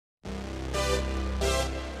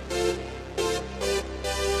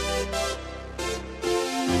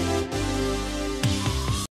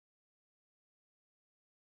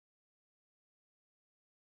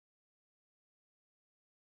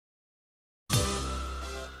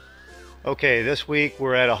Okay, this week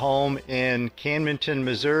we're at a home in Camdenton,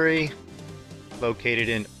 Missouri,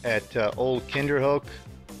 located at Old Kinderhook.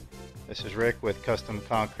 This is Rick with Custom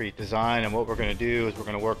Concrete Design, and what we're going to do is we're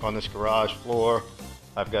going to work on this garage floor.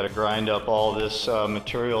 I've got to grind up all this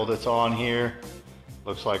material that's on here.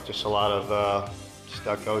 Looks like just a lot of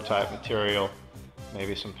stucco type material,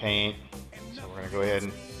 maybe some paint. So we're going to go ahead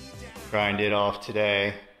and grind it off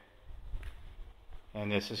today.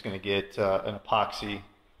 And this is going to get an epoxy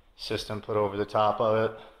system put over the top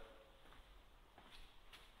of it.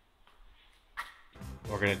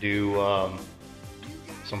 We're going to do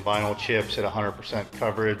some vinyl chips at 100%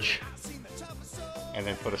 coverage and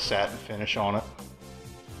then put a satin finish on it.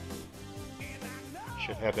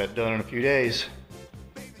 Should have that done in a few days.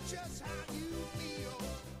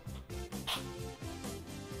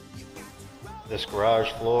 This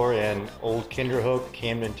garage floor in Old Kinderhook,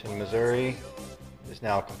 Camdenton, Missouri is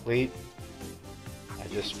now complete. I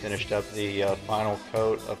just finished up the final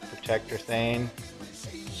coat of protector thane,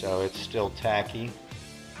 so it's still tacky.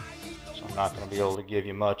 So I'm not going to be able to give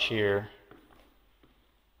you much here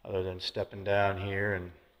other than stepping down here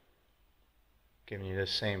and giving you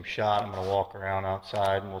this same shot. I'm going to walk around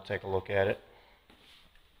outside and we'll take a look at it.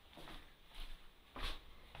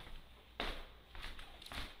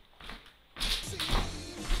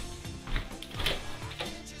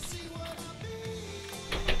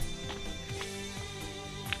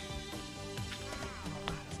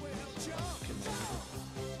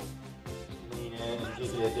 Lean in and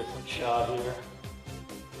give you a different shot here.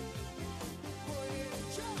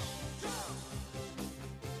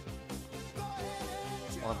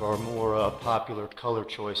 One of our more popular color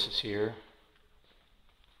choices here.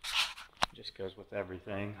 Just goes with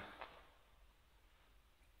everything.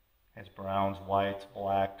 Has browns, whites,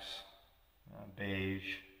 blacks,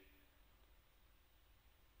 beige.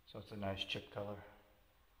 So it's a nice chip color.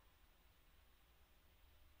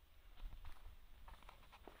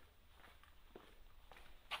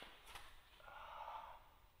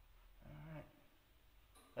 Alright.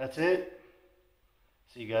 That's it.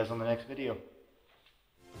 See you guys on the next video.